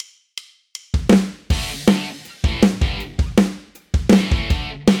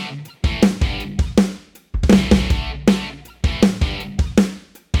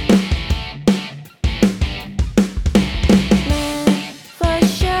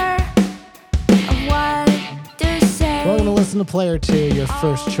listen to Player 2, your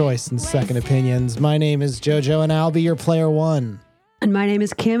first choice and second opinions. My name is JoJo, and I'll be your Player 1. And my name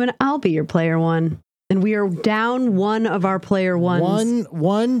is Kim, and I'll be your Player 1. And we are down one of our Player 1s.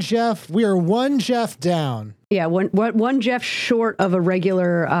 One Jeff. We are one Jeff down. Yeah, one Jeff short of a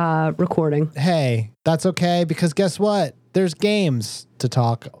regular recording. Hey, that's okay, because guess what? There's games to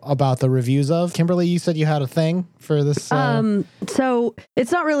talk about the reviews of. Kimberly, you said you had a thing for this. So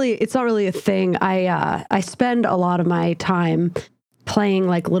it's not really a thing. I spend a lot of my time playing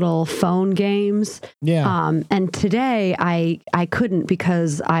like little phone games. Yeah. And today I couldn't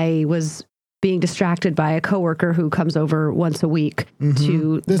because I was being distracted by a coworker who comes over once a week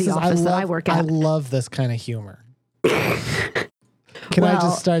to the office that I work at. I love this kind of humor. Can I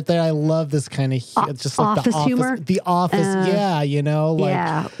just start there? I love this kind of just like office humor. The Office, yeah, you know, like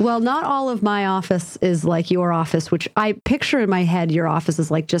yeah. Well, not all of my office is like your office, which I picture in my head. Your office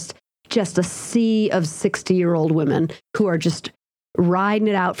is like just a sea of 60-year-old women who are just riding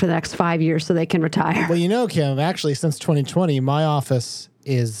it out for the next 5 years so they can retire. Well, you know, Kim, actually, since 2020, my office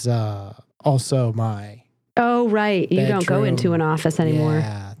is also my. Oh, right. You don't go into an office anymore.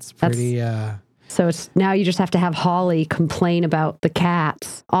 Yeah, it's pretty. So it's now you just have to have Holly complain about the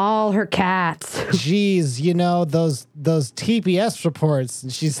cats, all her cats. Jeez, you know, those TPS reports.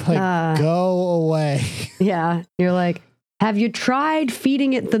 And she's like, go away. Yeah. You're like, have you tried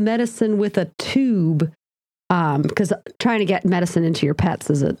feeding it the medicine with a tube? Because trying to get medicine into your pets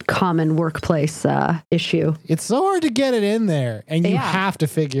is a common workplace issue. It's so hard to get it in there, and you have to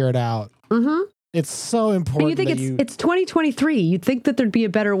figure it out. Mm-hmm. It's so important. And you think it's 2023. You'd think that thered be a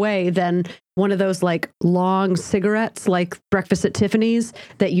better way than one of those like long cigarettes, like Breakfast at Tiffany's,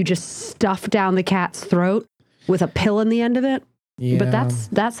 that you just stuff down the cat's throat with a pill in the end of it. Yeah.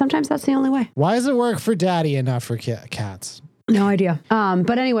 But sometimes that's the only way. Why does it work for daddy and not for cats? No idea.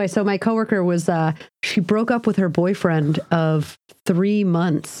 But anyway, so my coworker was, she broke up with her boyfriend of 3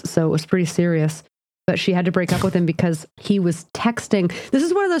 months. So it was pretty serious. But she had to break up with him because he was texting. This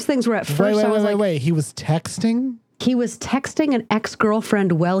is one of those things where at first wait. He was texting? He was texting an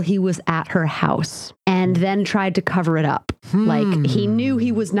ex-girlfriend while he was at her house and then tried to cover it up. Like he knew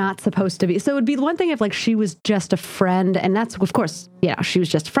he was not supposed to be. So it would be one thing if like she was just a friend, and that's of course, yeah, she was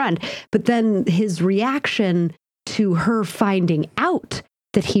just a friend. But then his reaction to her finding out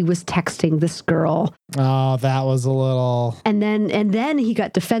that he was texting this girl. Oh, that was a little. And then he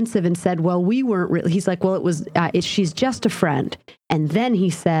got defensive and said, well, we weren't really, he's like, well, it was, she's just a friend. And then he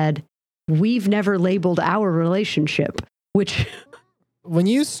said, we've never labeled our relationship, which. When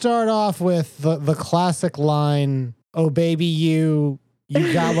you start off with the classic line, oh, baby, you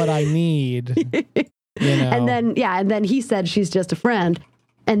got what I need. You know. And then he said, she's just a friend.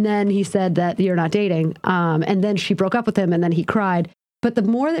 And then he said that you're not dating. And then she broke up with him and then he cried. But the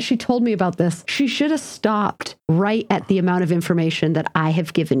more that she told me about this, she should have stopped right at the amount of information that I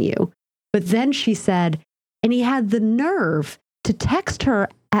have given you. But then she said, and he had the nerve to text her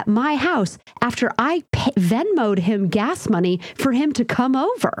at my house after I Venmo'd him gas money for him to come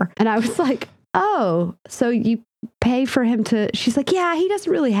over. And I was like, oh, so you pay for him to, she's like, yeah, he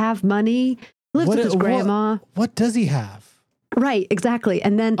doesn't really have money. Lives with his grandma. What does he have? Right, exactly.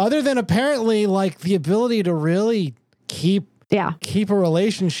 And then other than apparently like the ability to really keep a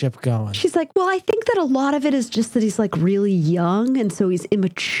relationship going. She's like, well, I think that a lot of it is just that he's like really young and so he's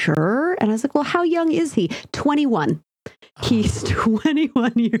immature. And I was like, well, how young is he? 21. He's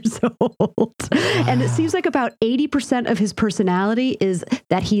 21 years old. And it seems like about 80% of his personality is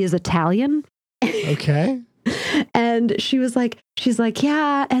that he is Italian. Okay. And she's like,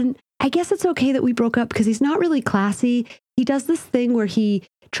 yeah. And I guess it's okay that we broke up because he's not really classy. He does this thing where he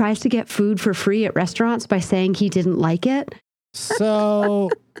tries to get food for free at restaurants by saying he didn't like it. So,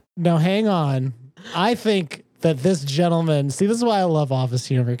 now hang on. I think that this gentleman, see, this is why I love Office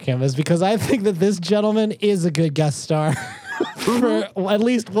Humor, Kim, is because I think that this gentleman is a good guest star for at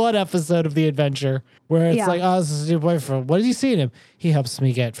least one episode of The Adventure, where it's like, oh, this is your boyfriend. What did you see in him? He helps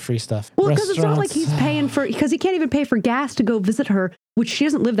me get free stuff. Well, because it's not like he's paying for, because he can't even pay for gas to go visit her, which she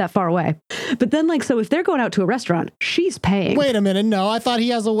doesn't live that far away. But then like, so if they're going out to a restaurant, she's paying. Wait a minute. No, I thought he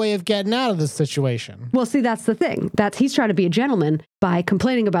has a way of getting out of this situation. Well, see, that's the thing. He's trying to be a gentleman by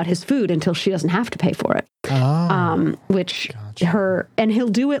complaining about his food until she doesn't have to pay for it. Which gotcha. And he'll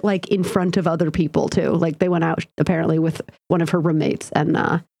do it like in front of other people too. Like they went out apparently with one of her roommates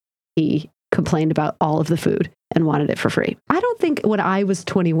and he complained about all of the food and wanted it for free. I don't think when I was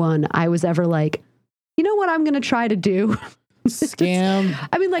 21, I was ever like, you know what I'm going to try to do? Scam.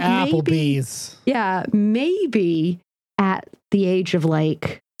 I mean, like Applebee's. Maybe at the age of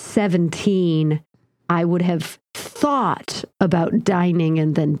like 17, I would have thought about dining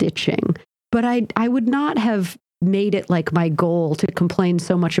and then ditching. But I would not have made it like my goal to complain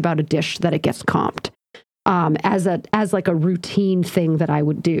so much about a dish that it gets comped as like a routine thing that I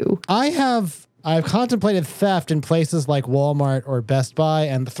would do. I've contemplated theft in places like Walmart or Best Buy,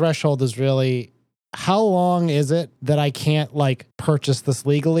 and the threshold is really, how long is it that I can't like purchase this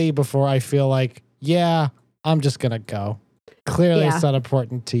legally before I feel like, yeah, I'm just going to go. Clearly it's not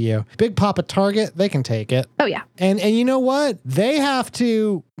important to you. Big Papa Target, they can take it. Oh, yeah. And you know what? They have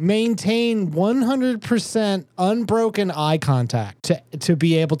to maintain 100% unbroken eye contact to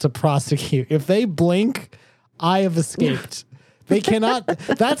be able to prosecute. If they blink, I have escaped. They cannot.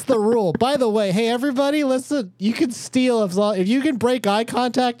 That's the rule. By the way, hey, everybody, listen, you can steal. If you can break eye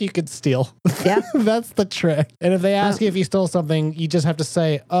contact, you can steal. Yeah. That's the trick. And if they ask you if you stole something, you just have to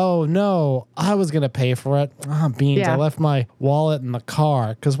say, oh, no, I was going to pay for it. Beans, I left my wallet in the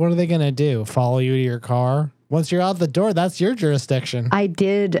car. Because what are they going to do? Follow you to your car? Once you're out the door, that's your jurisdiction. I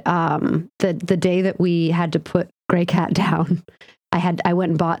did the day that we had to put Gray Cat down. I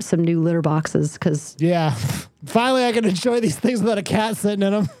went and bought some new litter boxes because finally I can enjoy these things without a cat sitting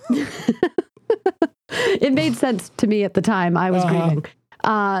in them. It made sense to me at the time. I was grieving.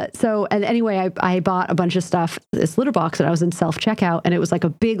 And anyway, I bought a bunch of stuff, this litter box, and I was in self-checkout, and it was like a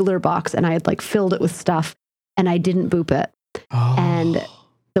big litter box, and I had like filled it with stuff, and I didn't boop it. And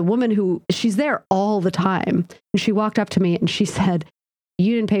the woman she's there all the time, and she walked up to me and she said,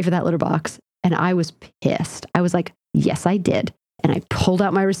 "You didn't pay for that litter box." And I was pissed. I was like, "Yes, I did." And I pulled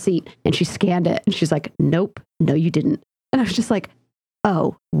out my receipt and she scanned it and she's like, "Nope, no, you didn't." And I was just like,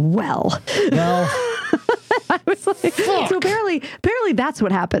 "Oh, well." I was like, so apparently that's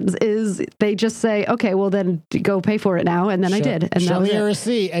what happens is they just say, "Okay, well then go pay for it now." And then I did. And show me your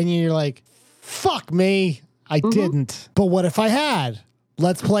receipt. And you're like, "Fuck me. I didn't." But what if I had?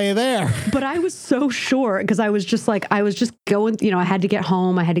 Let's play there. But I was so sure because I was just going, I had to get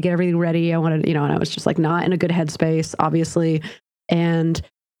home. I had to get everything ready. I wanted, and I was just like not in a good headspace, obviously. And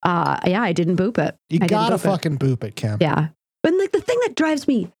I didn't boop it. You gotta fucking boop it, Kim. Yeah. But like the thing that drives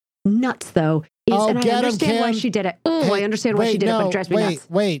me nuts though is, and I understand why she did it. I understand why she did it, but it drives me nuts.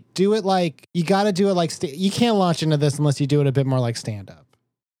 Wait, do it like, you gotta do it like, you can't launch into this unless you do it a bit more like stand up.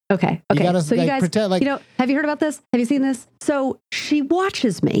 Okay. You gotta, so you guys, pretend like, have you heard about this? Have you seen this? So she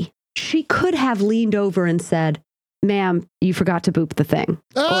watches me. She could have leaned over and said, "Ma'am, you forgot to boop the thing."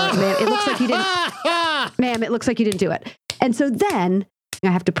 Or, "Ma'am, it looks like you didn't. Ma'am, it looks like you didn't do it." And so then I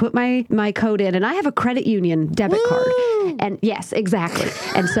have to put my code in, and I have a credit union debit card. And yes, exactly.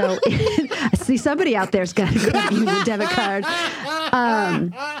 And so I see somebody out there's got a credit union debit card.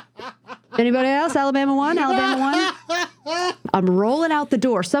 Anybody else? Alabama 1? I'm rolling out the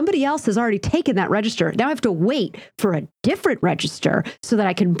door. Somebody else has already taken that register. Now I have to wait for a different register so that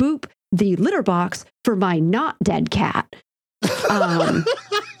I can boop the litter box for my not dead cat.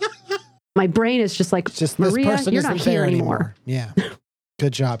 My brain is just like, Maria, you're not here anymore. Yeah.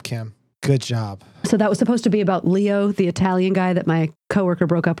 Good job, Kim. Good job. So that was supposed to be about Leo, the Italian guy that my coworker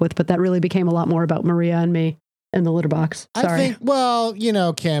broke up with, but that really became a lot more about Maria and me and the litter box. Sorry. I think, well,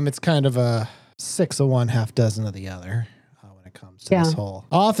 Kim, it's kind of a 6 of one, half dozen of the other when it comes to this whole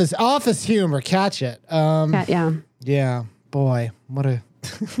office humor. Catch it. Yeah. Boy, what a...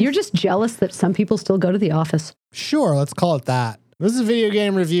 You're just jealous that some people still go to the office. Sure, let's call it that. This is a video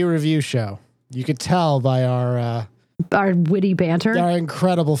game review show. You could tell by our witty banter, our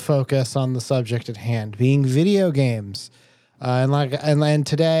incredible focus on the subject at hand, being video games. And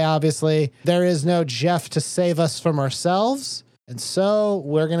today, obviously, there is no Jeff to save us from ourselves, and so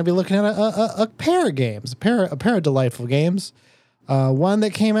we're going to be looking at a pair of games, a pair of delightful games. One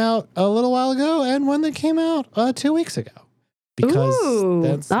that came out a little while ago, and one that came out 2 weeks ago. Because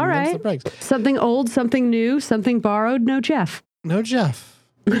that's all right. The breaks. Something old, something new, something borrowed. No Jeff. No Jeff.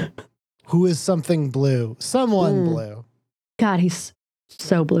 Who is something blue? Someone blue. God, he's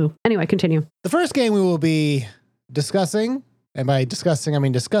so blue. Anyway, continue. The first game we will be discussing, and by discussing, I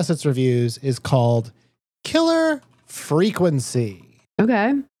mean discuss its reviews, is called Killer Frequency.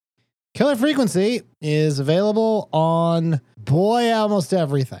 Okay. Killer Frequency is available on almost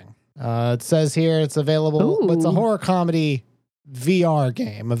everything. It says here it's available. It's a horror comedy VR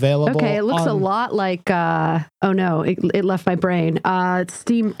game available. Okay, it looks a lot like. It left my brain.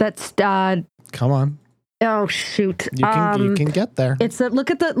 Steam. That's. Come on. Oh shoot! You can get there. It's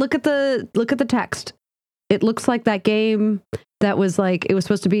look at the text. It looks like that game that was like it was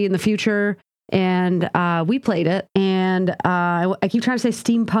supposed to be in the future, and we played it. And I keep trying to say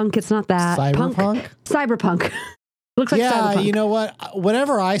steampunk. It's not that. Cyberpunk. Looks like Cyberpunk. You know what?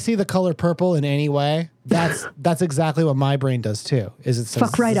 Whenever I see the color purple in any way, that's exactly what my brain does too. Is it says,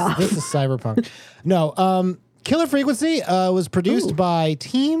 fuck right off. This is Cyberpunk. No, Killer Frequency was produced by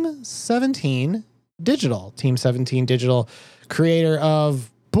Team 17 Digital. Team 17 Digital, creator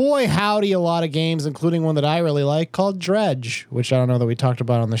of, boy howdy, a lot of games, including one that I really like called Dredge, which I don't know that we talked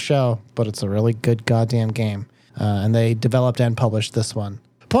about on the show, but it's a really good goddamn game. And they developed and published this one.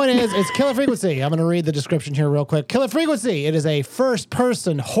 Point is, it's Killer Frequency. I'm going to read the description here real quick. Killer Frequency. It is a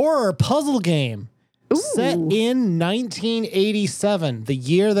first-person horror puzzle game. Ooh. Set in 1987, the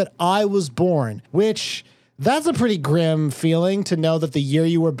year that I was born, which that's a pretty grim feeling to know that the year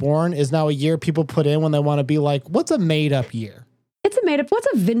you were born is now a year people put in when they want to be like, what's a made up year? It's a made up, what's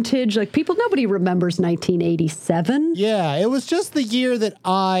a vintage? Like nobody remembers 1987. Yeah, it was just the year that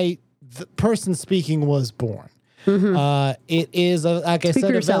the person speaking, was born. Mm-hmm. It is, like I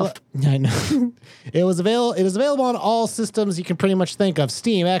said, I know. It is available on all systems you can pretty much think of: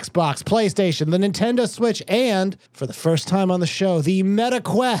 Steam, Xbox, PlayStation, the Nintendo Switch, and for the first time on the show, the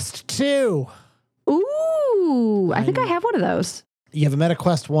MetaQuest 2. Ooh, I think I have one of those. You have a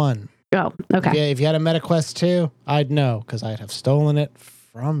MetaQuest 1. Oh, okay. If you had a MetaQuest 2, I'd know because I'd have stolen it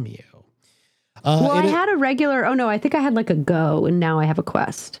from you. I had a regular. Oh no, I think I had like a Go, and now I have a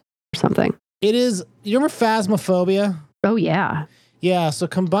Quest or something. It is. You remember Phasmophobia? Oh yeah. Yeah. So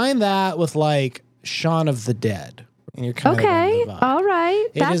combine that with like Shaun of the Dead, and you're kind okay. of in the vibe. All right.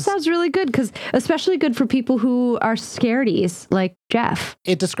 That sounds really good, because especially good for people who are scaredies like Jeff.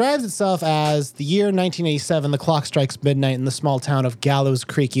 It describes itself as the year 1987. The clock strikes midnight in the small town of Gallows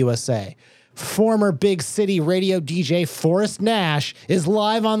Creek, USA. Former big city radio DJ Forrest Nash is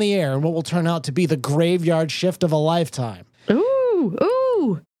live on the air in what will turn out to be the graveyard shift of a lifetime. Ooh.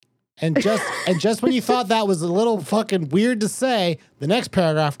 And just when you thought that was a little fucking weird to say, the next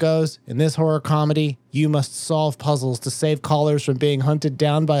paragraph goes, in this horror comedy, you must solve puzzles to save callers from being hunted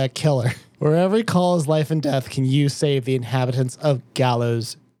down by a killer. Where every call is life and death, can you save the inhabitants of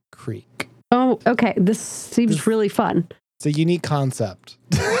Gallows Creek? Oh, okay. This seems really fun. It's a unique concept.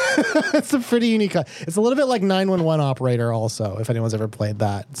 It's a pretty unique. It's a little bit like 911 Operator also, if anyone's ever played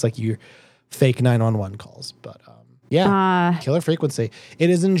that. It's like your fake 911 calls, but... yeah, Killer Frequency. It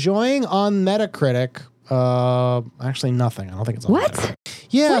is enjoying on Metacritic. Actually, nothing. I don't think it's on what? Metacritic.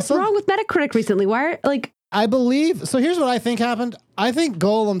 Yeah, what's wrong with Metacritic recently? Why? I believe. So here's what I think happened. I think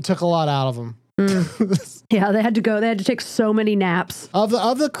Golem took a lot out of them. Yeah, they had to go. They had to take so many naps. Of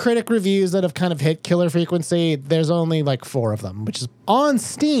the critic reviews that have kind of hit Killer Frequency, there's only like 4 of them, which is on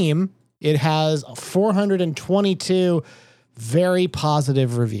Steam. It has 422 very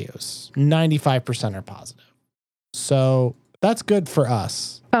positive reviews. 95% are positive. So that's good for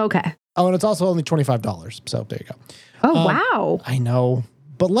us. Okay. Oh, and it's also only $25. So there you go. Oh, wow. I know.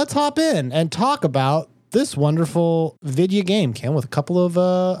 But let's hop in and talk about this wonderful video game, Kim, with a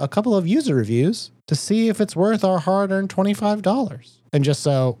couple of user reviews to see if it's worth our hard-earned $25. And just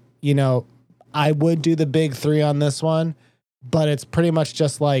so you know, I would do the big 3 on this one, but it's pretty much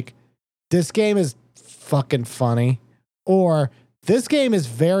just like, this game is fucking funny, or this game is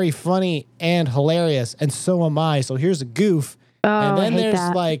very funny and hilarious, and so am I. So here's a goof. Oh, and then I hate there's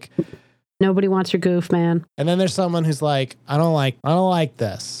that. like, nobody wants your goof, man. And then there's someone who's like, I don't like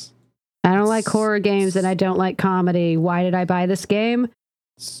this. I don't like horror games, and I don't like comedy. Why did I buy this game?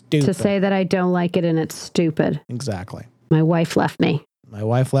 Stupid. To say that I don't like it, and it's stupid. Exactly. My wife left me. My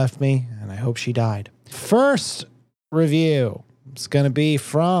wife left me, and I hope she died. First review is going to be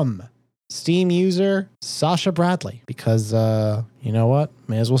from Steam user Sasha Bradley, because you know what?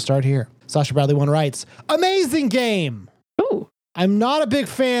 May as well start here. Sasha Bradley one writes, amazing game. Ooh. I'm not a big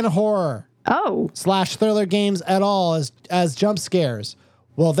fan of horror. /thriller games at all as jump scares.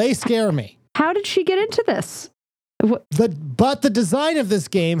 Well, they scare me. How did she get into this? But the design of this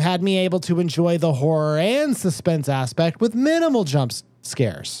game had me able to enjoy the horror and suspense aspect with minimal jump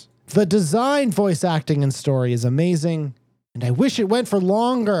scares. The design, voice acting, and story is amazing, and I wish it went for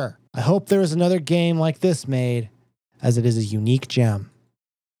longer. I hope there is another game like this made, as it is a unique gem.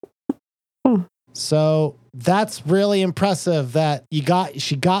 So that's really impressive that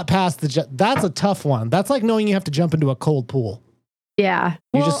she got past that's a tough one. That's like knowing you have to jump into a cold pool. Yeah.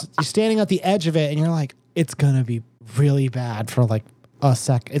 You're standing at the edge of it and you're like, it's going to be really bad for like a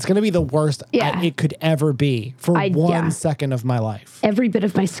sec. It's going to be the worst it could ever be for 1 second of my life. Every bit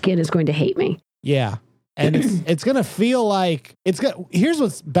of my skin is going to hate me. Yeah. And it's going to feel like here's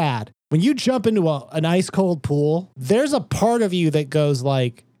what's bad. When you jump into an ice cold pool, there's a part of you that goes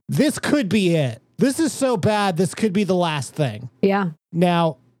like, this could be it. This is so bad. This could be the last thing. Yeah.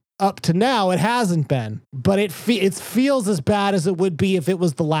 Now, up to now, it hasn't been, but it feels as bad as it would be if it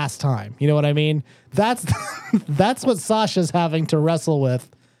was the last time. You know what I mean? That's what Sasha's having to wrestle with,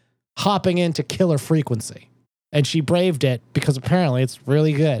 hopping into Killer Frequency. And she braved it because apparently it's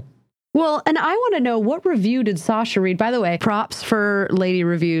really good. Well, and I want to know, what review did Sasha read? By the way, props for lady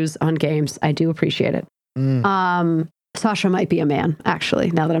reviews on games. I do appreciate it. Sasha might be a man,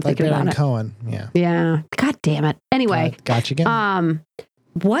 actually, now that I'm thinking about it. Cohen, yeah. Yeah. God damn it. Anyway. Got you again.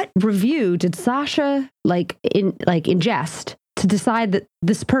 What review did Sasha ingest to decide that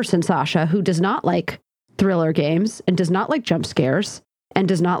this person, Sasha, who does not like thriller games and does not like jump scares and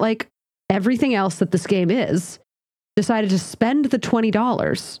does not like everything else that this game is, decided to spend the $20,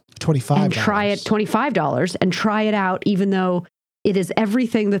 $25, and try it, $25, and try it out, even though it is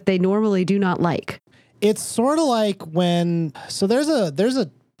everything that they normally do not like. It's sort of like when, so there's a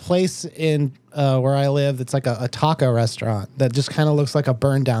place in where I live that's like a taco restaurant that just kind of looks like a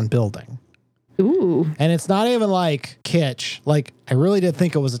burned down building. Ooh. And it's not even like kitsch. Like, I really did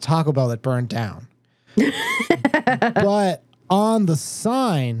think it was a Taco Bell that burned down. But on the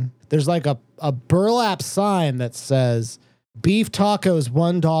sign, there's like a burlap sign that says beef tacos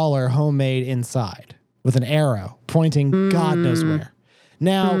 $1 homemade inside with an arrow pointing God knows where.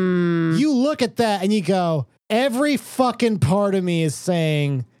 Now, you look at that and you go, every fucking part of me is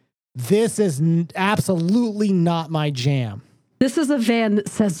saying, this is absolutely not my jam. This is a van that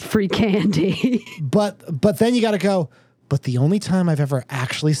says free candy. But then you got to go, but the only time I've ever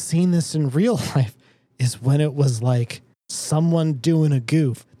actually seen this in real life is when it was like someone doing a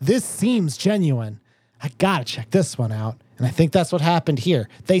goof. This seems genuine. I got to check this one out. And I think that's what happened here.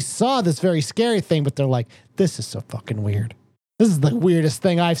 They saw this very scary thing, but they're like, this is so fucking weird. This is the weirdest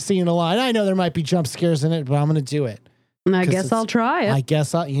thing I've seen in a lot. I know there might be jump scares in it, but I'm going to do it. And I guess I'll try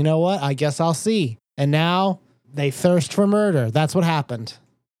it. You know what? I guess I'll see. And now they thirst for murder. That's what happened.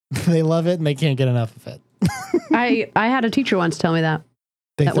 They love it and they can't get enough of it. I had a teacher once tell me that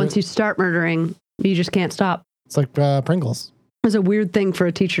once you start murdering, you just can't stop. It's like Pringles. It was a weird thing for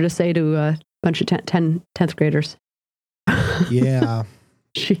a teacher to say to a bunch of 10th graders. Yeah.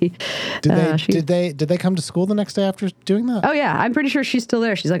 Did they come to school the next day after doing that? Oh yeah, I'm pretty sure she's still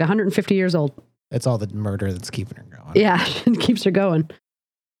there. She's like 150 years old. It's all the murder that's keeping her going. Yeah, it keeps her going.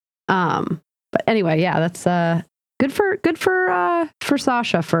 But anyway, yeah, that's good for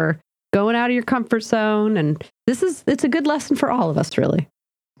Sasha for going out of your comfort zone, and it's a good lesson for all of us, really.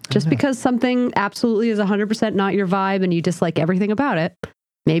 Just because something absolutely is 100% not your vibe and you dislike everything about it,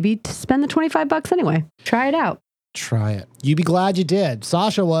 maybe to spend the $25 anyway. Try it out. Try it. You'd be glad you did.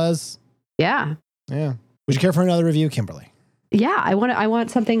 Sasha was. Yeah. Yeah. Would you care for another review, Kimberly? Yeah, I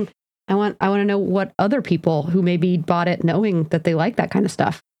want something. I want to know what other people who maybe bought it knowing that they like that kind of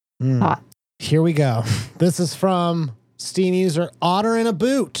stuff thought. Here we go. This is from Steam user Otter in a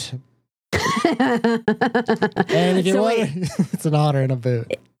Boot. And if you want, it's an otter in a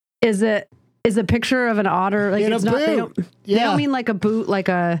boot. Is a picture of an otter like in it's a not boot? They don't mean like a boot like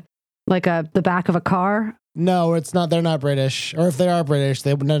the back of a car? No, it's not. They're not British. Or if they are British,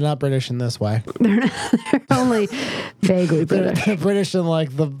 they're not British in this way. They're only vaguely British. They're British in like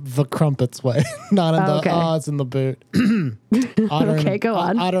the crumpets way, not in it's in the boot. Go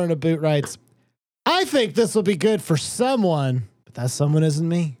on. Otter in a Boot writes, I think this will be good for someone, but that someone isn't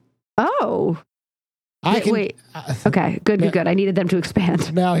me. Oh. Wait. Okay, good. I needed them to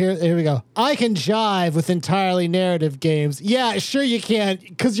expand. Now here we go. I can jive with entirely narrative games. Yeah, sure you can,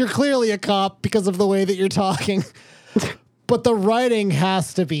 because you're clearly a cop because of the way that you're talking. But the writing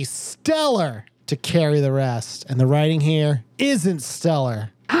has to be stellar to carry the rest. And the writing here isn't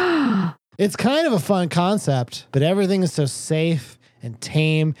stellar. It's kind of a fun concept, but everything is so safe and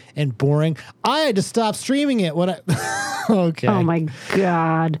tame and boring. I had to stop streaming it when okay. Oh my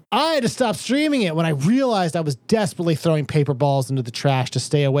God. I had to stop streaming it when I realized I was desperately throwing paper balls into the trash to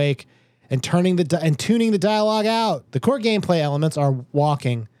stay awake and tuning the dialogue out. The core gameplay elements are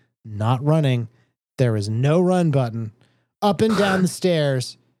walking, not running. There is no run button. Up and down the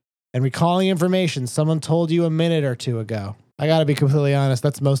stairs and recalling information someone told you a minute or two ago. I gotta be completely honest.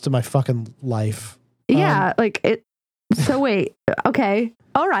 That's most of my fucking life. Yeah, So wait, okay.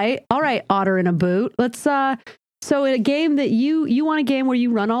 All right. Otter in a Boot. Let's, so in a game that you want a game where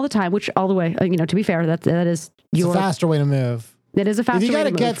you run all the time, which all the way, to be fair, that is it's a faster way to move. It is a faster way to move.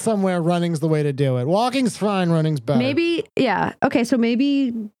 If you got to get somewhere, running's the way to do it. Walking's fine, running's better. Maybe, yeah. Okay, so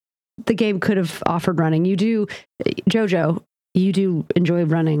maybe the game could have offered running. You do, Jojo, you do enjoy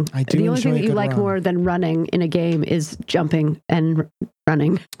running. I do. The only thing that you like more than running in a game is jumping and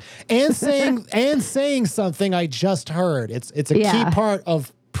running. And saying something I just heard. It's a key part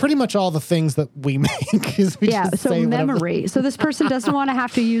of pretty much all the things that we make. So memory. So this person doesn't want to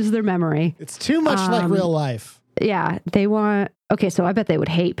have to use their memory. It's too much like real life. Yeah, they want. Okay, so I bet they would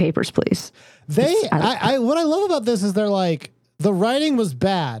hate Papers, Please. What I love about this is they're like, The writing was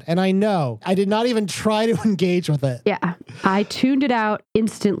bad, and I know. I did not even try to engage with it. Yeah. I tuned it out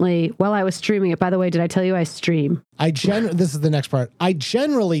instantly while I was streaming it. By the way, did I tell you I stream? This is the next part. I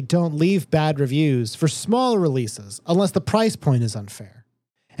generally don't leave bad reviews for smaller releases unless the price point is unfair.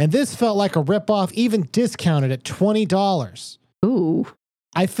 And this felt like a ripoff, even discounted at $20. Ooh.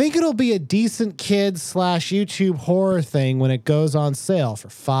 I think it'll be a decent kids/YouTube horror thing when it goes on sale for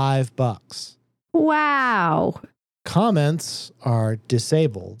 $5. Wow. Comments are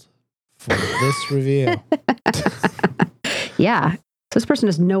disabled for this review. Yeah. So this person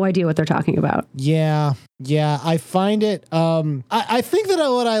has no idea what they're talking about. Yeah. I find it, I think that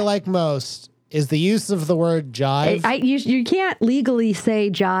what I like most is the use of the word jive. You can't legally say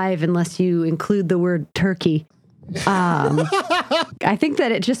jive unless you include the word turkey. I think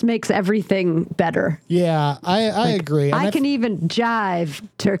that it just makes everything better. Yeah, I agree. I can even jive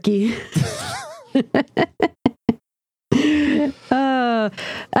turkey.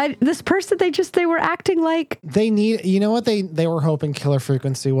 This person, they were acting like they need, you know what they were hoping Killer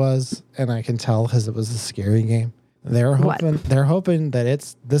Frequency was, and I can tell because it was a scary game. They're hoping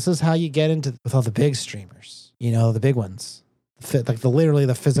that this is how you get into with all the big streamers, the big ones, like literally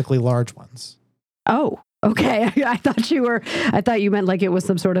the physically large ones. Oh, okay. I thought you meant like it was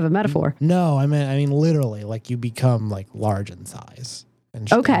some sort of a metaphor. No, I mean literally, like you become like large in size.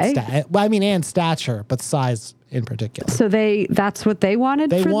 Okay. And stature, but size in particular. So that's what they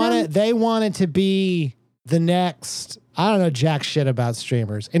wanted. They wanted to be the next. I don't know jack shit about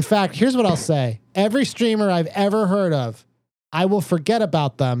streamers. In fact, here's what I'll say: every streamer I've ever heard of, I will forget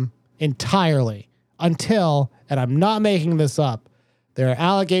about them entirely until, and I'm not making this up, there are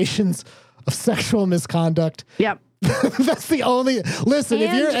allegations of sexual misconduct. Yep. That's the only. Listen,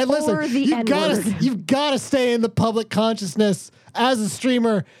 you've got to stay in the public consciousness as a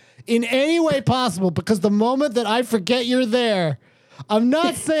streamer in any way possible, because the moment that I forget you're there, I'm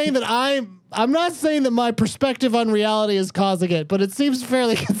not saying that my perspective on reality is causing it, but it seems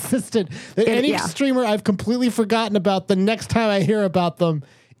fairly consistent that any streamer I've completely forgotten about, the next time I hear about them,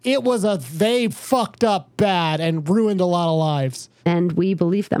 they fucked up bad and ruined a lot of lives. And we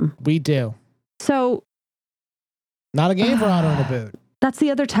believe them. We do. So, not a game for Auto and a Boot. That's the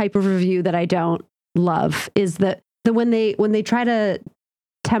other type of review that I don't love, is that when they try to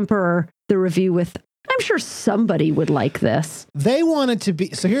temper the review with, I'm sure somebody would like this. They wanted to be.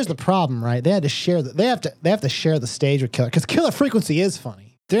 So here's the problem, right? They had to share they have to share the stage with Killer, because Killer Frequency is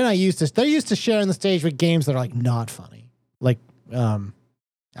funny. They're used to sharing the stage with games that are like not funny. Like I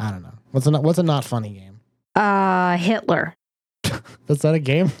don't know. What's a not funny game? Hitler. That's not a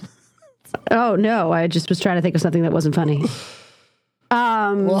game? Oh no, I just was trying to think of something that wasn't funny.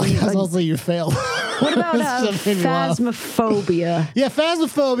 Well, I guess also you failed. What about Phasmophobia? Yeah,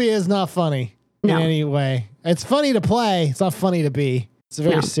 Phasmophobia is not funny in any way. It's funny to play. It's not funny to be. It's a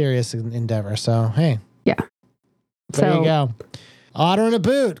very serious endeavor. So, hey. Yeah. There you go. Otter and a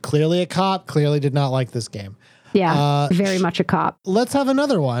Boot. Clearly a cop. Clearly did not like this game. Yeah, very much a cop. Let's have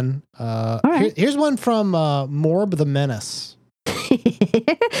another one. All right. Here's one from Morb the Menace.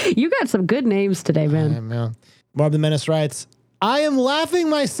 You got some good names today, man. Morb the Menace writes, I am laughing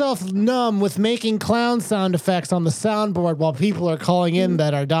myself numb with making clown sound effects on the soundboard while people are calling in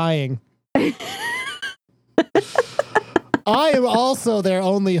that are dying. I am also their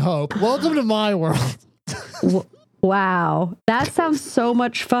only hope. Welcome to my world. Wow. That sounds so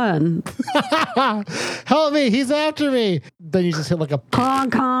much fun. Help me. He's after me. Then you just hit like a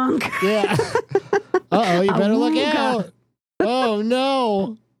honk honk. Yeah. Uh-oh, you better look out. Oh,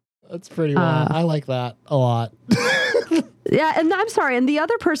 no. That's pretty wild. I like that a lot. Yeah, and I'm sorry. And the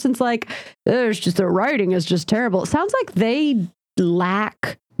other person's like, the writing is just terrible. It sounds like they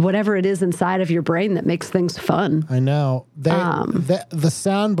lack whatever it is inside of your brain that makes things fun. I know. The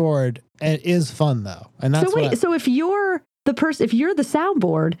soundboard is fun, though. And that's so if you're the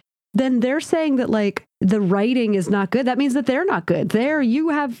soundboard, then they're saying that like the writing is not good. That means that they're not good. You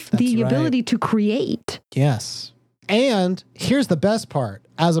have the ability to create. Yes. And here's the best part.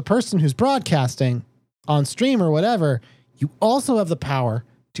 As a person who's broadcasting on stream or whatever, you also have the power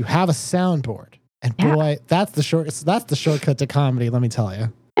to have a soundboard. And boy, that's the shortcut to comedy, let me tell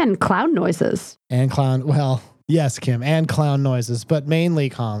you. And clown noises. Well, yes, Kim, and clown noises, but mainly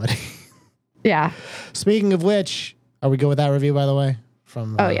comedy. Yeah. Speaking of which, are we good with that review, by the way?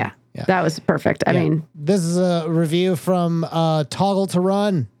 Yeah. That was perfect. I mean, this is a review from Toggle to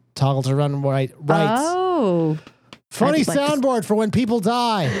Run. Toggle to Run writes. Oh. Funny soundboard for when people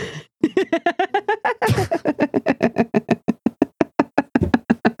die.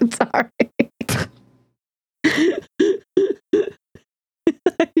 I'm sorry.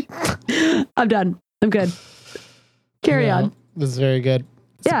 I'm done. I'm good. Carry on. This is very good.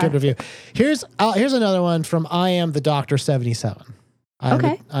 It's a good review. Here's another one from I Am the Doctor 77.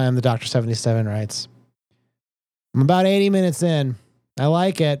 I Am the Doctor 77 writes, I'm about 80 minutes in. I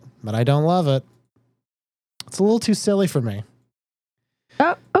like it, but I don't love it. It's a little too silly for me.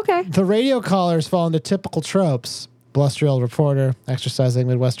 Oh, okay. The radio callers fall into typical tropes. Blustery old reporter, exercising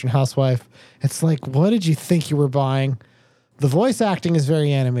Midwestern housewife. It's like, what did you think you were buying? The voice acting is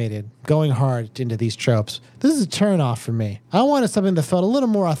very animated, going hard into these tropes. This is a turnoff for me. I wanted something that felt a little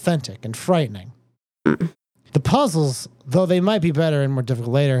more authentic and frightening. The puzzles, though they might be better and more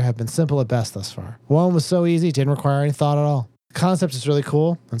difficult later, have been simple at best thus far. One was so easy, didn't require any thought at all. The concept is really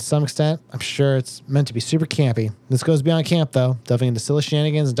cool. And to some extent, I'm sure it's meant to be super campy. This goes beyond camp, though, delving into silly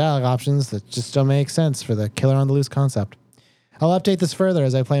shenanigans and dialogue options that just don't make sense for the killer on the loose concept. I'll update this further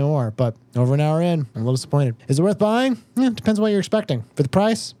as I play more, but over an hour in, I'm a little disappointed. Is it worth buying? Yeah, it depends on what you're expecting. For the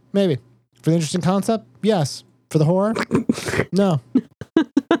price? Maybe. For the interesting concept? Yes. For the horror? No.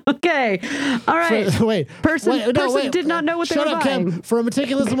 Okay. All right. Person did not know what they were buying. Kim. For a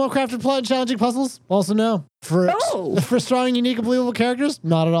meticulous and well-crafted plot and challenging puzzles? Also no. For strong and unique and believable characters?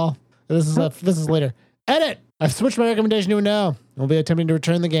 Not at all. This is later. Edit! I've switched my recommendation to a no. I'll be attempting to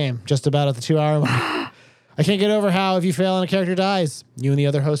return the game just about at the 2-hour mark. I can't get over how if you fail and a character dies, you and the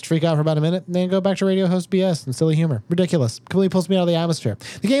other host freak out for about a minute and then go back to radio host BS and silly humor. Ridiculous. Completely pulls me out of the atmosphere.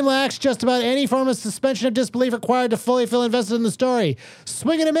 The game lacks just about any form of suspension of disbelief required to fully feel invested in the story.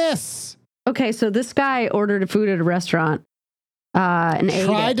 Swing and a miss. Okay, so this guy ordered food at a restaurant and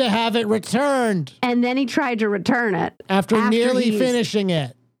tried to have it returned. And then he tried to return it. After nearly finishing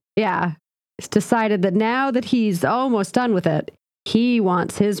it. Yeah. It's decided that now that he's almost done with it, he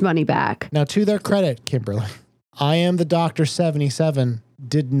wants his money back. Now, to their credit, Kimberly, I Am the Doctor 77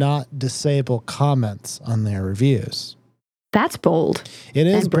 did not disable comments on their reviews. That's bold. It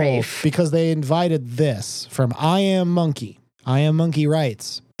is bold because they invited this from I Am Monkey. I Am Monkey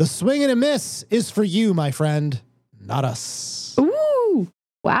writes, the swing and a miss is for you, my friend, not us. Ooh,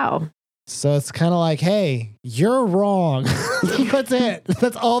 wow. So it's kind of like, hey, you're wrong. That's it.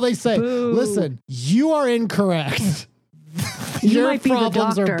 That's all they say. Boo. Listen, you are incorrect. Your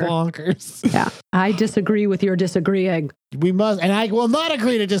problems are bonkers. Yeah, I disagree with your disagreeing. We must, and I will not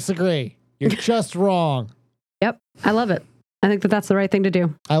agree to disagree. You're just wrong. Yep, I love it. I think that that's the right thing to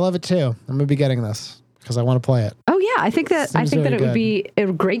do. I love it too. I'm gonna be getting this because I want to play it. Oh yeah, I think that it would be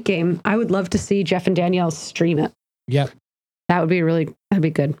a great game. I would love to see Jeff and Danielle stream it. Yep, that'd be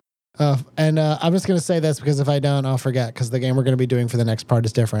good. And I'm just gonna say this because if I don't, I'll forget because the game we're gonna be doing for the next part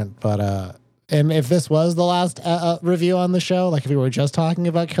is different. But and if this was the last review on the show, like if we were just talking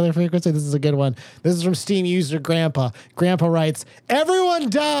about Killer Frequency, this is a good one. This is from Steam user Grandpa. Grandpa writes, everyone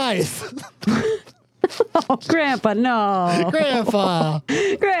dies. Oh, Grandpa, no. Grandpa.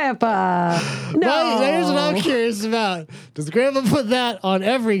 Grandpa, no. Here's what I'm curious about. Does Grandpa put that on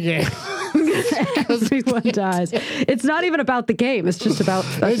every game? Everyone dies. It's not even about the game. It's just about,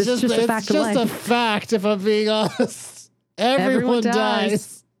 it's just a fact of life. It's just a fact, if I'm being honest. Everyone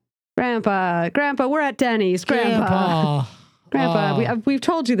dies. Grandpa, we're at Denny's. Grandpa. We've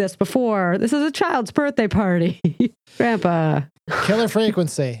told you this before. This is a child's birthday party. Grandpa. Killer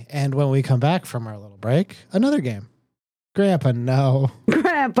Frequency. And when we come back from our little break, another game. Grandpa, no.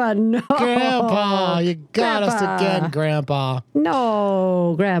 Grandpa, no. Grandpa, you got us again, Grandpa.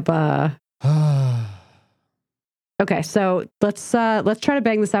 No, Grandpa. Okay, so let's try to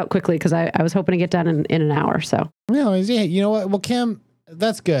bang this out quickly because I was hoping to get done in an hour. So yeah, you know what? Well, Kim,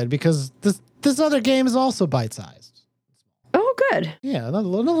 that's good because this other game is also bite-sized. Oh, good. Yeah, another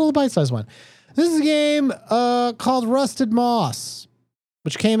little bite-sized one. This is a game called Rusted Moss,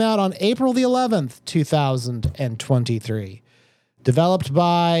 which came out on April the 11th, 2023. Developed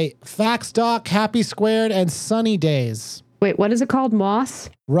by Faxdoc, Happy Squared, and Sunny Days. Wait, what is it called? Moss?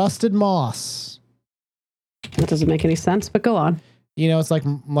 Rusted Moss. That doesn't make any sense, but go on. You know, it's like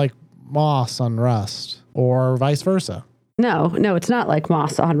moss on rust, or vice versa. No, it's not like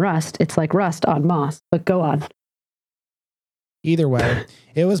moss on rust. It's like rust on moss, but go on. Either way,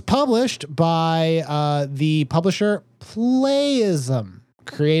 it was published by the publisher Playism,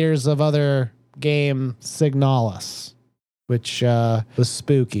 creators of other game Signalis, which was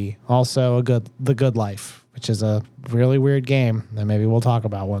spooky. Also, The Good Life, which is a really weird game that maybe we'll talk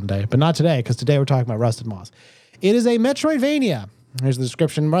about one day, but not today, because today we're talking about Rusted Moss. It is a Metroidvania. Here's the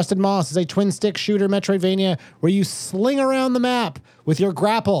description. Rusted Moss is a twin-stick shooter Metroidvania where you sling around the map with your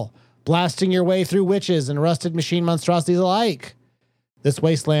grapple, blasting your way through witches and rusted machine monstrosities alike. This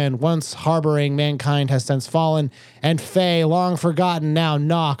wasteland, once harboring mankind, has since fallen, and Fae, long forgotten, now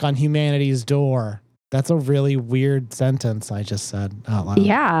knock on humanity's door. That's a really weird sentence I just said out loud.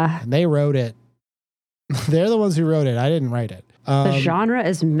 Yeah. And they wrote it. They're the ones who wrote it. I didn't write it. The genre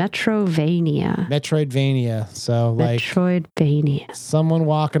is Metroidvania. Metroidvania. So Metroidvania. Someone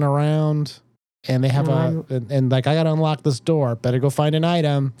walking around and they have and like, I got to unlock this door. Better go find an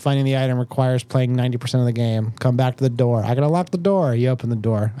item. Finding the item requires playing 90% of the game. Come back to the door. I got to unlock the door. You open the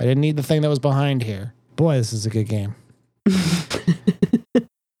door. I didn't need the thing that was behind here. Boy, this is a good game.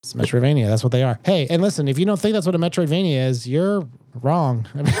 It's Metroidvania. That's what they are. Hey, and listen, if you don't think that's what a Metroidvania is, you're wrong.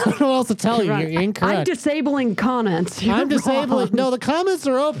 I don't know what else to tell you. You're incorrect. I'm disabling comments. I'm disabling. No, the comments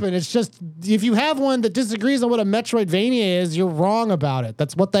are open. It's just, if you have one that disagrees on what a Metroidvania is, you're wrong about it.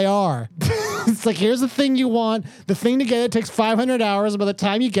 That's what they are. It's like, here's the thing you want. The thing to get it takes 500 hours. And by the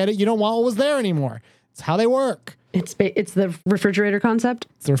time you get it, you don't want what was there anymore. It's how they work. It's the refrigerator concept.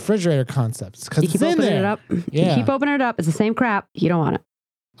 It's the refrigerator concept. You keep opening it up. Yeah. You keep opening it up. It's the same crap. You don't want it.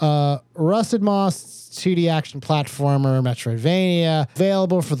 Rusted Moss 2D action platformer Metroidvania,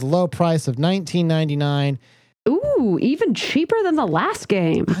 available for the low price of $19.99. Ooh, even cheaper than the last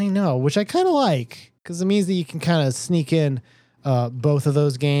game. I know, which I kind of like, because it means that you can kind of sneak in both of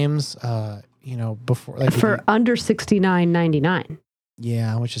those games, before, like, for under $69.99.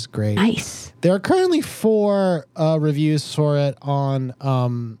 Yeah, which is great. Nice. There are currently 4 reviews for it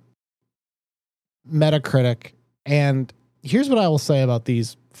on Metacritic, and here's what I will say about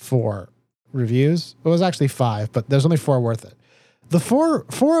these 4 reviews. It was actually 5, but there's only 4 worth it. The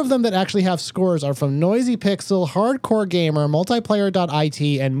four of them that actually have scores are from Noisy Pixel, Hardcore Gamer,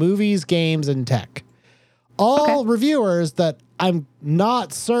 Multiplayer.it, and Movies, Games, and Tech. All reviewers that I'm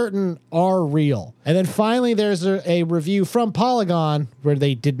not certain are real. And then finally, there's a review from Polygon where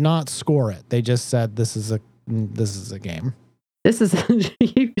they did not score it. They just said this is a game. This is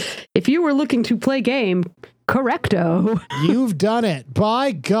if you were looking to play game, correcto. You've done it.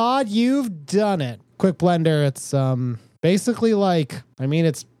 By God, you've done it. Quick Blender. It's basically like,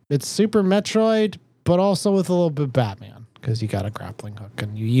 it's Super Metroid, but also with a little bit of Batman, because you got a grappling hook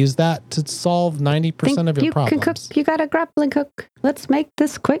and you use that to solve 90% of your problems. You got a grappling hook. Let's make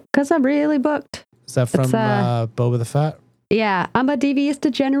this quick because I'm really booked. Is that from Boba the Fett? Yeah, I'm a devious,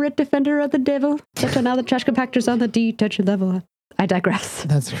 degenerate defender of the devil. Such now the trash compactor's on the detachment level. I digress.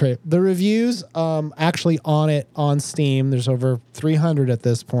 That's great. The reviews actually on it on Steam, there's over 300 at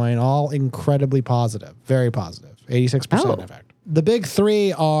this point, all incredibly positive. Very positive. 86% in fact. The big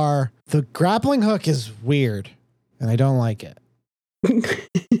 3 are the grappling hook is weird, and I don't like it. Okay.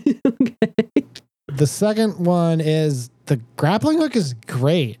 The second one is the grappling hook is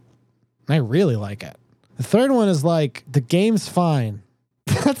great, and I really like it. The third one is like, the game's fine.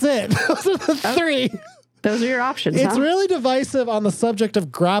 That's it. Those are the 3. Those are your options. It's really divisive on the subject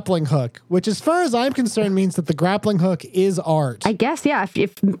of grappling hook, which as far as I'm concerned means that the grappling hook is art. I guess, yeah.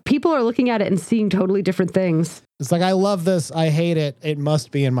 If people are looking at it and seeing totally different things. It's like, I love this. I hate it. It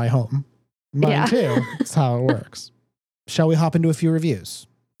must be in my home. Mine too. That's how it works. Shall we hop into a few reviews?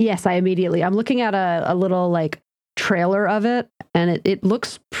 Yes, I'm looking at a little like trailer of it, and it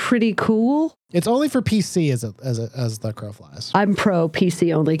looks pretty cool. It's only for PC as the crow flies. I'm pro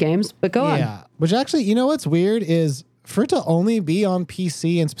PC only games, but go on. Yeah, which actually, you know what's weird is for it to only be on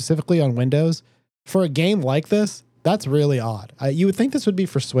PC and specifically on Windows for a game like this, that's really odd. You would think this would be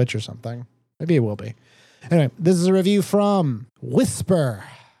for Switch or something. Maybe it will be. Anyway, this is a review from Whisper.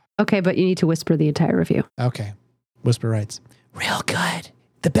 Okay, but you need to whisper the entire review. Okay. Whisper writes, real good.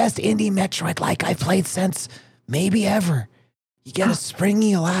 The best indie Metroid-like I've played since maybe ever. You get a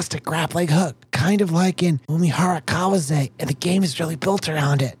springy, elastic grappling hook, kind of like in Umihara Kawaze, and the game is really built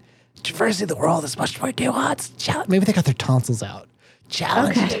around it. Traversing the world is much more nuanced. Maybe they got their tonsils out.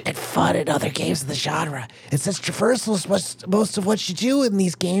 Challenged and fun in other games of the genre. It says traversal is most of what you do in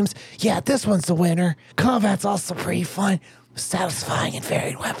these games. Yeah, this one's the winner. Combat's also pretty fun, with satisfying and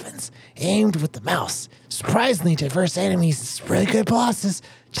varied weapons, aimed with the mouse. Surprisingly diverse enemies, really good bosses.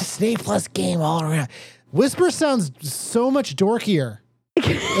 Just an A+ game all around. Whisper sounds so much dorkier.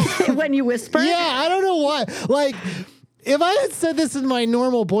 When you whisper? Yeah, I don't know why. Like, if I had said this in my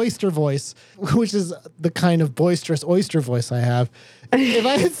normal boister voice, which is the kind of boisterous oyster voice I have, if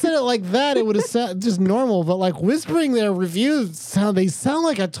I had said it like that, it would have sounded just normal. But like whispering their reviews, they sound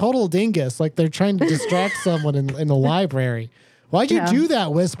like a total dingus. Like they're trying to distract someone in the library. Why'd you do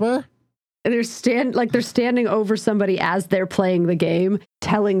that, Whisper? They're standing over somebody as they're playing the game,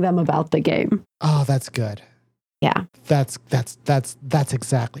 telling them about the game. Oh, that's good. Yeah. That's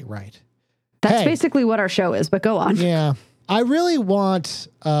exactly right. That's basically what our show is, but go on. Yeah. I really want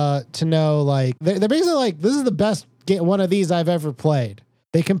to know, like, they're basically like, this is the best one of these I've ever played.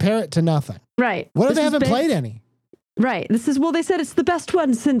 They compare it to nothing. Right. What if they haven't played any? Right. They said it's the best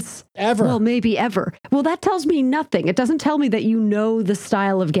one since ever. Well, maybe ever. Well, that tells me nothing. It doesn't tell me that you know the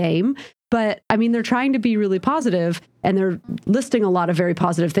style of game. But I mean, they're trying to be really positive and they're listing a lot of very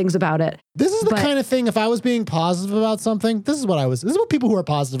positive things about it. This is the kind of thing, if I was being positive about something, this is what people who are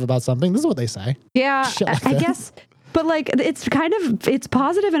positive about something, this is what they say. Yeah, I guess. But like, it's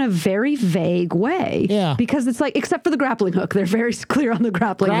positive in a very vague way. Yeah. Because it's like, except for the grappling hook, they're very clear on the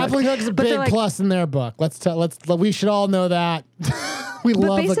grappling hook. Grappling hook is a big plus in their book. We should all know that. We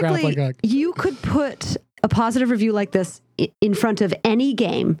love the grappling hook. You could put a positive review like this in front of any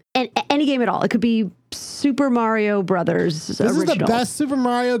game, and any game at all. It could be Super Mario Brothers. This is the best Super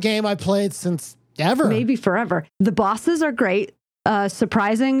Mario game I played since ever. Maybe forever. The bosses are great.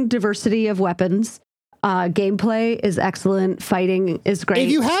 Surprising diversity of weapons. Gameplay is excellent. Fighting is great.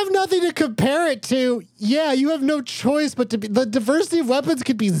 If you have nothing to compare it to, you have no choice but the diversity of weapons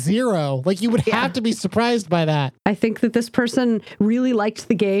could be 0. Like, you would have to be surprised by that. I think that this person really liked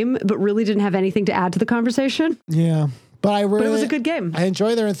the game, but really didn't have anything to add to the conversation. Yeah. But it was a good game. I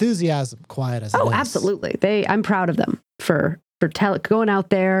enjoy their enthusiasm, quiet as it is. Oh, absolutely. I'm proud of them for going out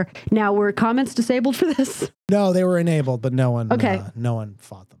there. Now, were comments disabled for this? No, they were enabled, but no one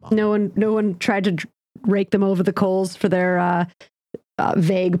fought them off. No one tried to rake them over the coals for their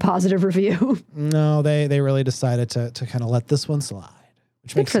vague positive review. No, they really decided to kind of let this one slide.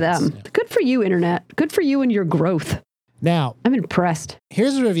 Which Good for them. Yeah. Good for you, Internet. Good for you and your growth. Now, I'm impressed.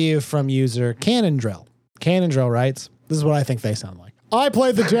 Here's a review from user Cannon Drill. Cannon Drill writes, this is what I think they sound like. I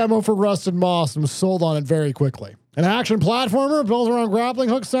played the demo for Rusted Moss and was sold on it very quickly. An action platformer built around grappling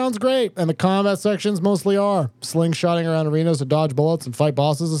hooks sounds great, and the combat sections mostly are. Slingshotting around arenas to dodge bullets and fight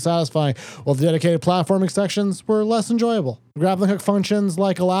bosses is satisfying, while the dedicated platforming sections were less enjoyable. The grappling hook functions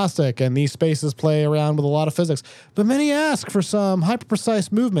like elastic, and these spaces play around with a lot of physics, but many ask for some hyper-precise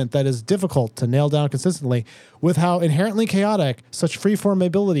movement that is difficult to nail down consistently with how inherently chaotic such freeform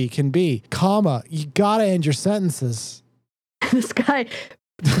mobility can be. You gotta end your sentences. This guy...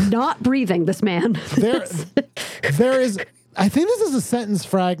 not breathing, this man. There is, I think this is a sentence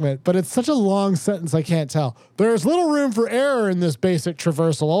fragment, but it's such a long sentence I can't tell. There is little room for error in this basic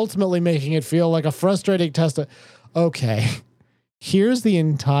traversal, ultimately making it feel like a frustrating test of... Okay, here's the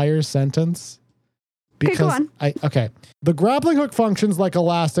entire sentence. Because the grappling hook functions like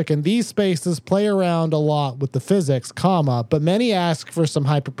elastic, and these spaces play around a lot with the physics, but many ask for some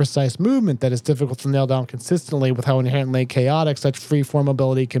hyper-precise movement that is difficult to nail down consistently with how inherently chaotic such free-form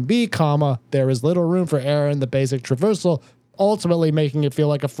mobility can be, there is little room for error in the basic traversal, ultimately making it feel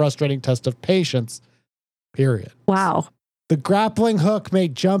like a frustrating test of patience. Period. Wow. The grappling hook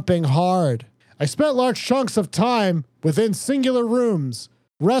made jumping hard. I spent large chunks of time within singular rooms,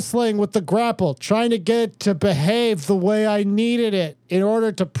 wrestling with the grapple, trying to get it to behave the way I needed it in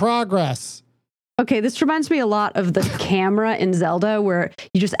order to progress. Okay, this reminds me a lot of the camera in Zelda, where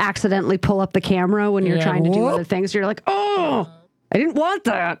you just accidentally pull up the camera when you're trying to do other things. You're like, oh, I didn't want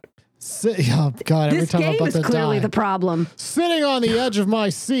that. Oh, God, every time I'm about to die. This game is clearly the problem. Sitting on the edge of my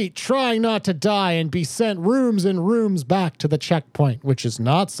seat, trying not to die and be sent rooms and rooms back to the checkpoint, which is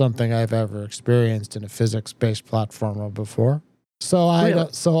not something I've ever experienced in a physics-based platformer before. So I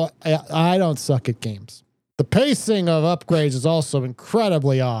don't suck at games. The pacing of upgrades is also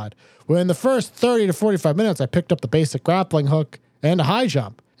incredibly odd. Within the first 30 to 45 minutes, I picked up the basic grappling hook and a high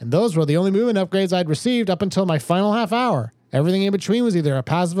jump, and those were the only movement upgrades I'd received up until my final half hour. Everything in between was either a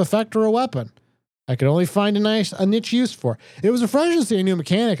passive effect or a weapon I could only find a niche use for. It was refreshing to see a new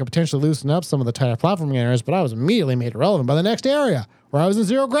mechanic and potentially loosen up some of the tighter platforming areas, but I was immediately made irrelevant by the next area, where I was in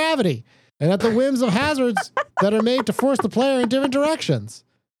zero gravity and at the whims of hazards that are made to force the player in different directions.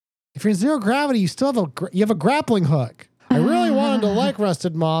 If you're in zero gravity, you still have a grappling hook. I really wanted to like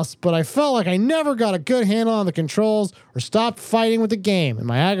Rusted Moss, but I felt like I never got a good handle on the controls or stopped fighting with the game, and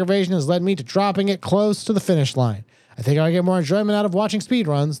my aggravation has led me to dropping it close to the finish line. I think I get more enjoyment out of watching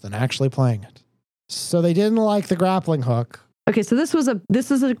speedruns than actually playing it. So they didn't like the grappling hook. Okay, so this is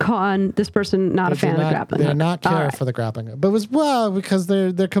a con. This person not a fan of the grappling hook. They're not care for the grappling hook. But because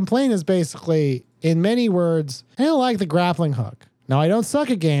their complaint is basically, in many words, I don't like the grappling hook. Now, I don't suck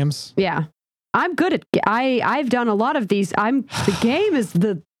at games. Yeah. I'm good at... I've done a lot of these. The game is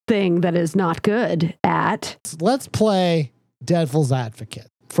the thing that is not good at. Let's play Devil's Advocate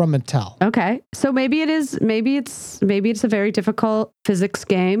from Mattel. Okay. So maybe it's a very difficult physics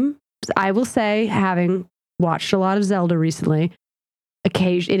game. I will say, having watched a lot of Zelda recently,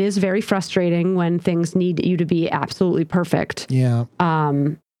 it is very frustrating when things need you to be absolutely perfect. Yeah.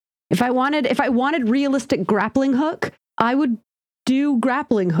 If I wanted realistic grappling hook, I would do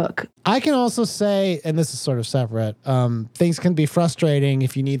grappling hook. I can also say, and this is sort of separate, things can be frustrating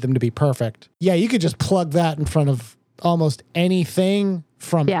if you need them to be perfect. Yeah, you could just plug that in front of almost anything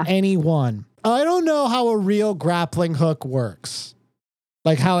from anyone. I don't know how a real grappling hook works.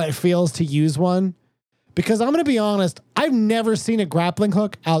 like how it feels to use one. Because I'm going to be honest, I've never seen a grappling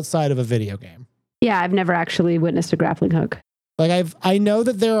hook outside of a video game. Yeah, I've never actually witnessed a grappling hook. Like I know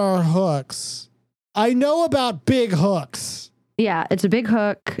that there are hooks. I know about big hooks. Yeah, it's a big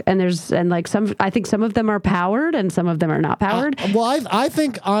hook, and I think some of them are powered and some of them are not powered.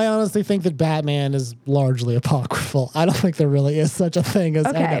 I honestly think that Batman is largely apocryphal. I don't think there really is such a thing as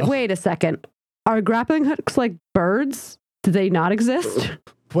Okay, wait a second. Are grappling hooks like birds? Do they not exist?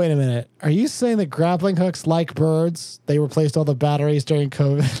 Wait a minute. Are you saying that grappling hooks like birds? They replaced all the batteries during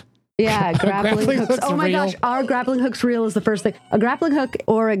COVID? Yeah, grappling hooks. Oh my gosh, are grappling hooks real is the first thing. A grappling hook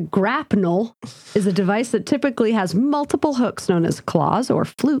or a grapnel is a device that typically has multiple hooks known as claws or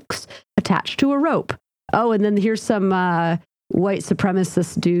flukes attached to a rope. Oh, and then here's some white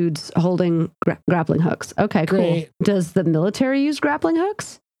supremacist dudes holding grappling hooks. Okay, cool. Great. Does the military use grappling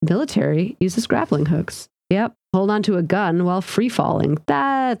hooks? Military uses grappling hooks. Yep. Hold on to a gun while free falling.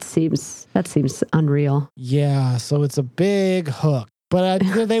 That seems unreal. Yeah, so it's a big hook. But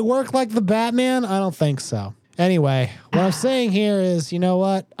do they work like the Batman? I don't think so. Anyway, what I'm saying here is, you know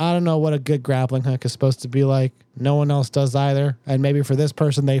what? I don't know what a good grappling hook is supposed to be like. No one else does either. And maybe for this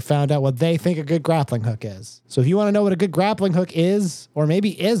person, they found out what they think a good grappling hook is. So if you want to know what a good grappling hook is, or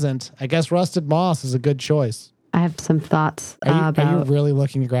maybe isn't, I guess Rusted Moss is a good choice. I have some thoughts about... Are you really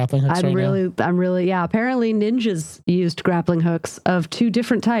looking at grappling hooks I'm really, yeah. Apparently ninjas used grappling hooks of two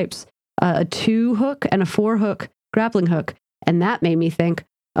different types. A 2-hook and a 4-hook grappling hook. And that made me think,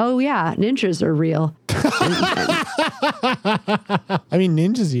 oh yeah, ninjas are real. I mean,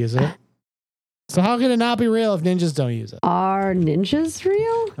 ninjas use it. So how can it not be real if ninjas don't use it? Are ninjas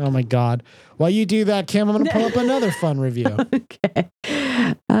real? Oh my God. While you do that, Kim, I'm going to pull up another fun review. Okay.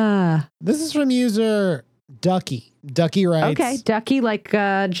 This is from user Ducky. Ducky writes. Okay, Ducky, like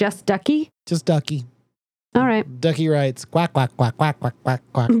just Ducky? Just Ducky. All right. Ducky writes, quack, quack, quack, quack, quack, quack,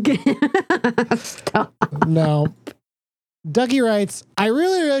 quack. Stop. No. Ducky writes, I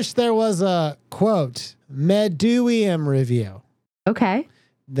really wish there was a, quote, Meduium review. Okay.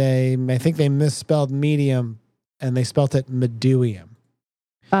 I think they misspelled medium and they spelled it Meduium.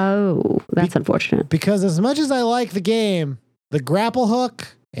 Oh, that's unfortunate. Because as much as I like the game, the grapple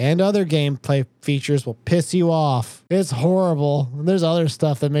hook and other gameplay features will piss you off. It's horrible. And there's other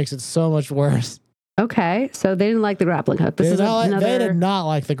stuff that makes it so much worse. Okay, so they didn't like the grappling hook. They did not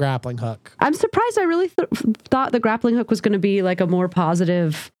like the grappling hook. I'm surprised. I really thought the grappling hook was going to be like a more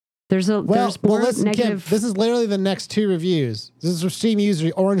positive. There's more negative. Kim, this is literally the next 2 reviews. This is from Steam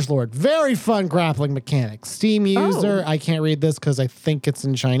user Orange Lord. Very fun grappling mechanics. Steam user, I can't read this because I think it's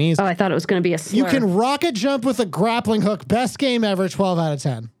in Chinese. Oh, I thought it was going to be a slur. You can rocket jump with a grappling hook. Best game ever. 12 out of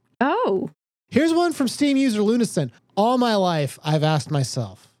 10. Oh. Here's one from Steam user Lunison. All my life, I've asked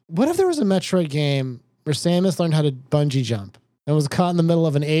myself, what if there was a Metroid game where Samus learned how to bungee jump and was caught in the middle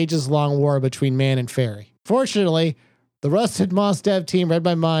of an ages-long war between man and fairy? Fortunately, the Rusted Moss dev team read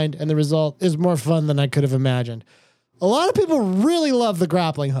my mind, and the result is more fun than I could have imagined. A lot of people really love the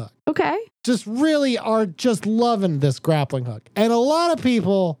grappling hook. Okay. Just really are just loving this grappling hook. And a lot of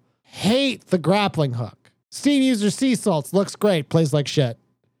people hate the grappling hook. Steam user Sea Salts looks great, plays like shit.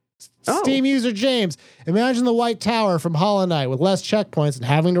 Oh. Steam user James, imagine the White Tower from Hollow Knight with less checkpoints and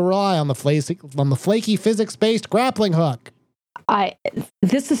having to rely on the flaky physics-based grappling hook.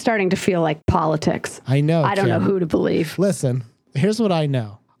 This is starting to feel like politics. I know. I don't know who to believe. Listen, here's what I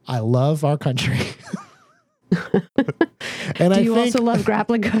know. I love our country. And Do you also love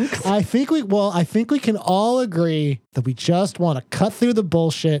grappling hooks? I think we can all agree that we just want to cut through the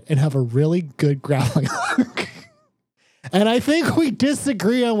bullshit and have a really good grappling hook. And I think we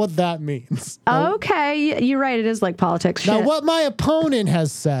disagree on what that means. Okay, you're right. It is like politics. Now, what my opponent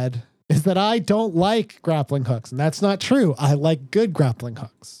has said is that I don't like grappling hooks, and that's not true. I like good grappling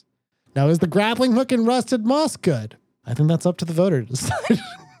hooks. Now, is the grappling hook in Rusted Moss good? I think that's up to the voter to decide.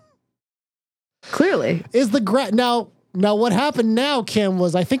 Clearly. Now what happened now, Kim,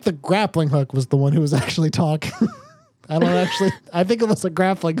 was I think the grappling hook was the one who was actually talking. I think it was a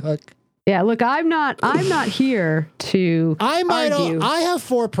grappling hook. Yeah, look, I'm not here to argue. I have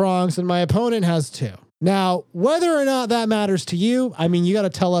 4 prongs and my opponent has 2. Now, whether or not that matters to you, I mean, you got to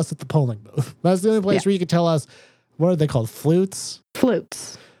tell us at the polling booth. That's the only place where you can tell us, what are they called? Flutes?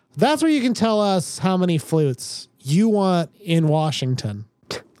 Flutes. That's where you can tell us how many flutes you want in Washington,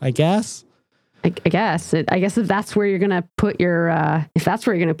 I guess. I guess if that's where you're going to put your,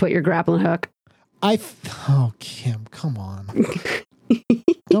 grappling hook. Kim, come on.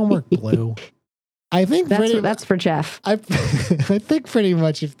 Don't work blue. I think that's for Jeff. I think pretty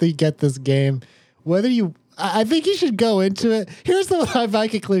much if they get this game, I think you should go into it. Here's my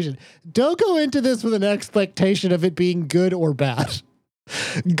conclusion. Don't go into this with an expectation of it being good or bad.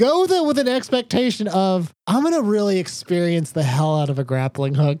 Go there with an expectation of, I'm going to really experience the hell out of a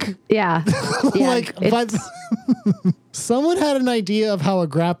grappling hook. Yeah. Like, but someone had an idea of how a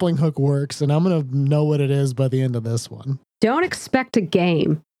grappling hook works, and I'm going to know what it is by the end of this one. Don't expect a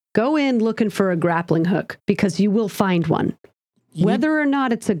game. Go in looking for a grappling hook because you will find one. Whether or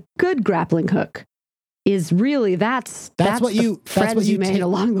not it's a good grappling hook is really that's what you made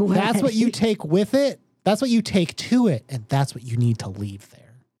along the way. That's what you take with it. That's what you take to it, and that's what you need to leave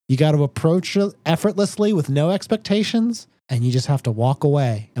there. You got to approach it effortlessly with no expectations, and you just have to walk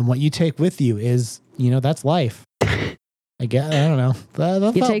away. And what you take with you is, that's life. I don't know.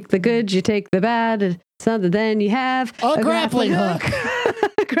 You take the good, you take the bad, something. Then you have a grappling hook.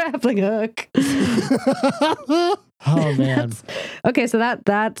 A grappling hook. Oh man. Okay, so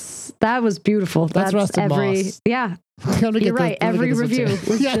that was beautiful. That's Rusted Moss. Yeah. You're right. Every review was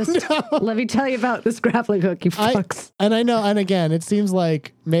let me tell you about this grappling hook, you fucks. And I know, and again, it seems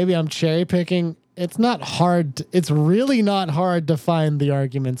like maybe I'm cherry picking. It's not hard. It's really not hard to find the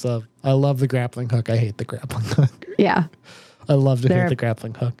arguments of, I love the grappling hook, I hate the grappling hook. Yeah. I love to hate the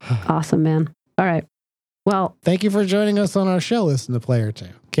grappling hook. Awesome, man. All right. Well, thank you for joining us on our show, Listen to Player 2.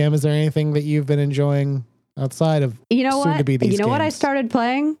 Cam, is there anything that you've been enjoying outside of what I started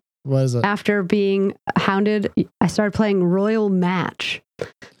playing? What is it? After being hounded, I started playing Royal Match.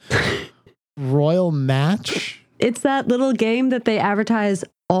 Royal Match? It's that little game that they advertise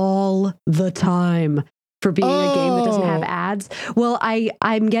all the time for being a game that doesn't have ads. Well,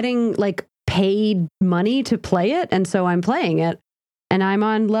 I'm getting like paid money to play it, and so I'm playing it. And I'm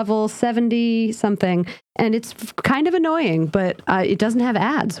on level 70 something, and it's kind of annoying, but it doesn't have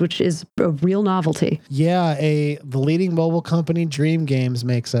ads, which is a real novelty. Yeah, the leading mobile company, Dream Games,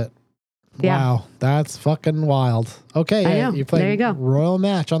 makes it. Yeah. Wow, that's fucking wild. Okay, you're playing there you go. Royal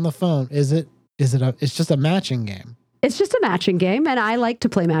Match on the phone. It's just a matching game. It's just a matching game, and I like to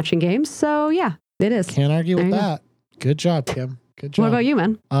play matching games, so yeah, it is. Can't argue with that. Good job, Kim. Good job. What about you,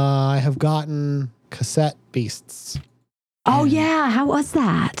 man? I have gotten Cassette Beasts. Oh, yeah. How was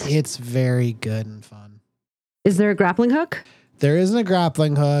that? It's very good and fun. Is there a grappling hook? There isn't a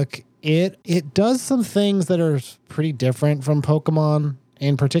grappling hook. It does some things that are pretty different from Pokemon.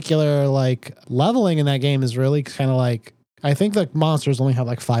 In particular, like leveling in that game is really kind of like, I think the monsters only have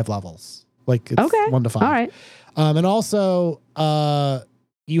like 5 levels. Like it's 1 to 5. All right. And also,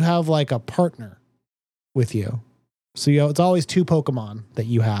 you have like a partner with you. So it's always 2 Pokemon that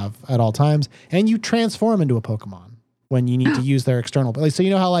you have at all times, and you transform into a Pokemon when you need to use their external. So you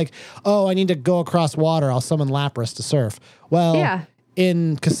know how like, I need to go across water, I'll summon Lapras to surf. Well,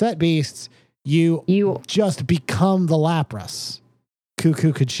 in Cassette Beasts, you just become the Lapras,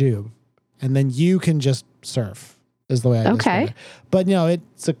 Cuckoo Kachoo, and then you can just surf, is the way I describe it. But no,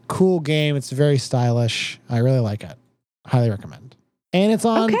 it's a cool game. It's very stylish. I really like it. Highly recommend. And it's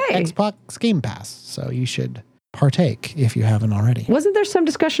on Xbox Game Pass, so you should partake if you haven't already. Wasn't there some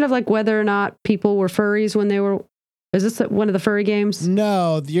discussion of like whether or not people were furries when they were... Is this one of the furry games?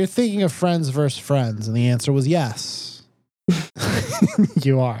 No, you're thinking of Friends vs. Friends, and the answer was yes.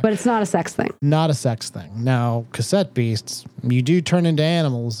 You are. But it's not a sex thing. Not a sex thing. Now, Cassette Beasts, you do turn into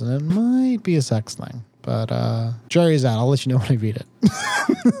animals, and it might be a sex thing. But jury's out. I'll let you know when I beat it.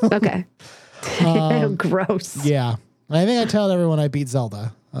 Okay. Gross. Yeah. I think I told everyone I beat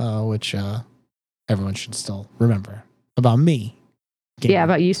Zelda, which everyone should still remember about me. Yeah,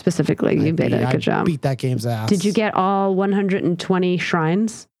 about you specifically. You did a good job. Beat that game's ass. Did you get all 120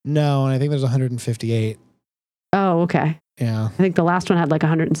 shrines? No, and I think there's 158. Oh, okay. Yeah. I think the last one had like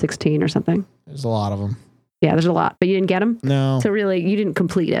 116 or something. There's a lot of them. Yeah, there's a lot, but you didn't get them? No. So really, you didn't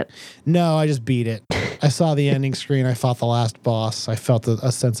complete it? No, I just beat it. I saw the ending screen. I fought the last boss. I felt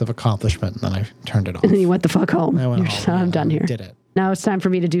a sense of accomplishment, and then I turned it off. And then you went the fuck home. I went home. I'm done here. Did it. Now it's time for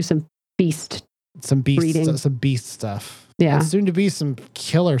me to do some beast breeding. Some beast stuff. Yeah. And soon to be some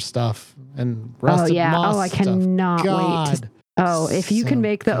killer stuff and Rusted Moss I cannot wait. If you can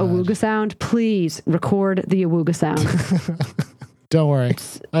make the awooga sound, please record the awooga sound. Don't worry.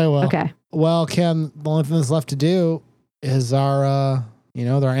 I will. Okay. Well, Kim, the only thing that's left to do is our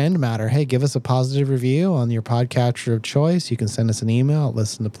end matter. Hey, give us a positive review on your podcatcher of choice. You can send us an email at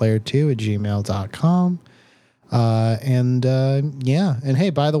listentoplayertwo@gmail.com. And hey,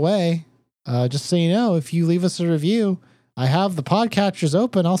 by the way, just so you know, if you leave us a review, I have the podcatchers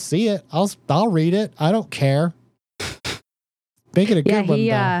open. I'll see it. I'll read it. I don't care. Make it a good one,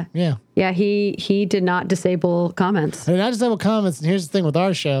 though. Yeah, he did not disable comments. I did not disable comments. And here's the thing with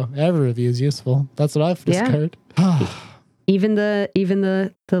our show: every review is useful. That's what I've discovered. Even the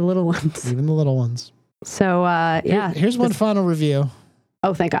little ones. Even the little ones. So here's one final review.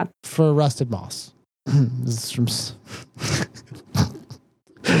 Oh, thank God. For Rusted Moss. This is from.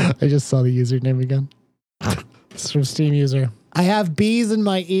 I just saw the username again. It's from Steam user. I have bees in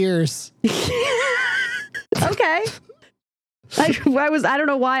my ears. Okay. I don't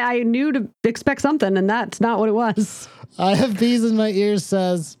know why I knew to expect something, and that's not what it was. I have bees in my ears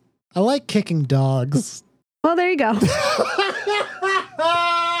says, I like kicking dogs. Well, there you go.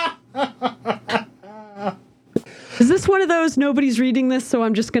 Is this one of those nobody's reading this, so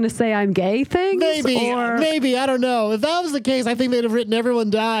I'm just going to say I'm gay things? Maybe. I don't know. If that was the case, I think they'd have written everyone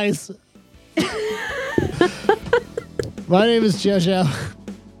dies. My name is JoJo.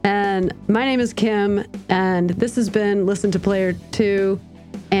 And my name is Kim, and this has been Listen to Player 2,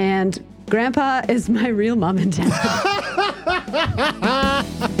 and Grandpa is my real mom and dad.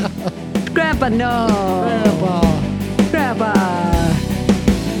 Grandpa, no. Grandpa.